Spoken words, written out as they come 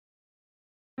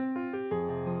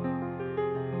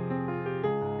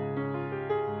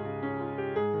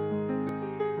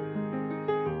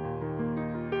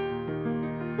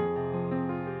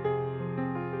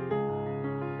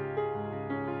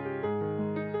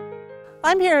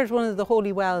I'm here at one of the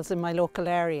holy wells in my local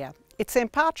area. It's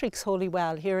St Patrick's Holy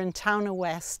Well here in Town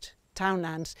West,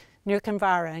 Townland, near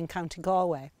Kinvara in County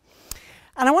Galway.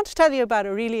 And I want to tell you about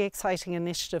a really exciting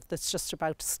initiative that's just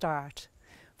about to start.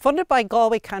 Funded by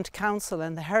Galway County Council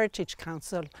and the Heritage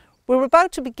Council, we're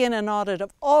about to begin an audit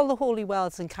of all the holy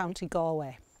wells in County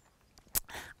Galway.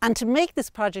 And to make this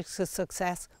project a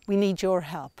success, we need your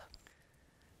help.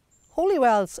 Holy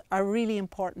wells are a really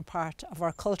important part of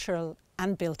our cultural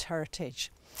and built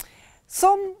heritage.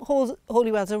 Some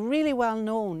holy wells are really well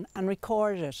known and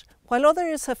recorded, while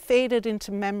others have faded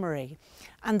into memory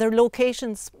and their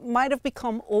locations might have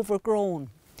become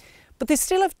overgrown. But they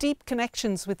still have deep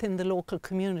connections within the local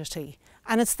community,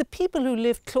 and it's the people who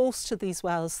live close to these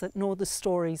wells that know the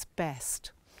stories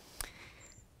best.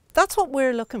 That's what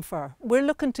we're looking for. We're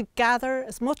looking to gather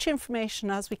as much information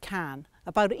as we can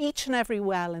about each and every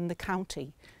well in the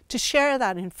county, to share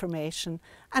that information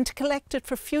and to collect it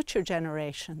for future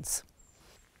generations.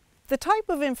 The type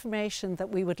of information that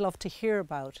we would love to hear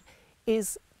about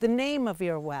is the name of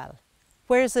your well.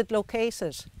 Where is it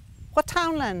located? What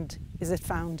townland is it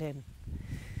found in?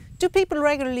 Do people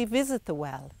regularly visit the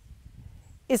well?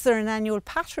 Is there an annual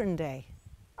patron day?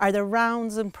 Are there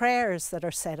rounds and prayers that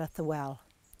are said at the well?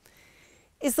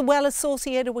 Is the well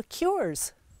associated with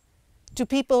cures? Do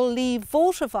people leave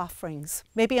votive offerings,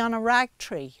 maybe on a rag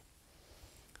tree?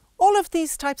 All of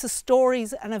these types of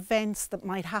stories and events that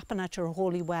might happen at your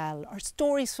holy well are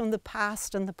stories from the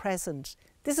past and the present.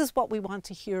 This is what we want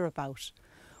to hear about.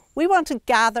 We want to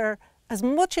gather as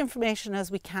much information as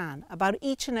we can about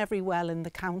each and every well in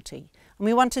the county, and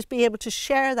we want to be able to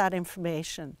share that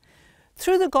information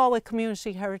through the Galway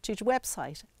Community Heritage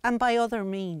website and by other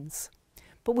means.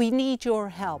 But we need your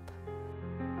help.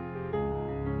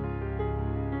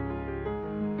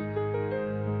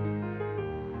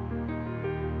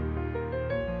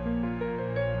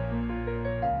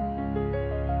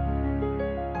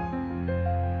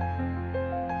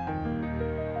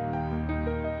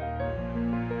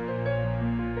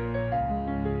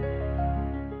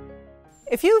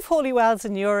 If you have holy wells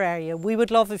in your area, we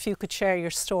would love if you could share your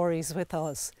stories with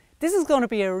us. This is going to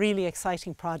be a really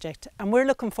exciting project, and we're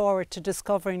looking forward to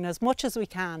discovering as much as we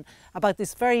can about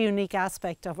this very unique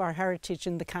aspect of our heritage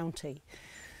in the county.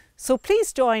 So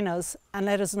please join us and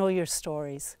let us know your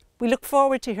stories. We look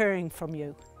forward to hearing from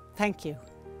you. Thank you.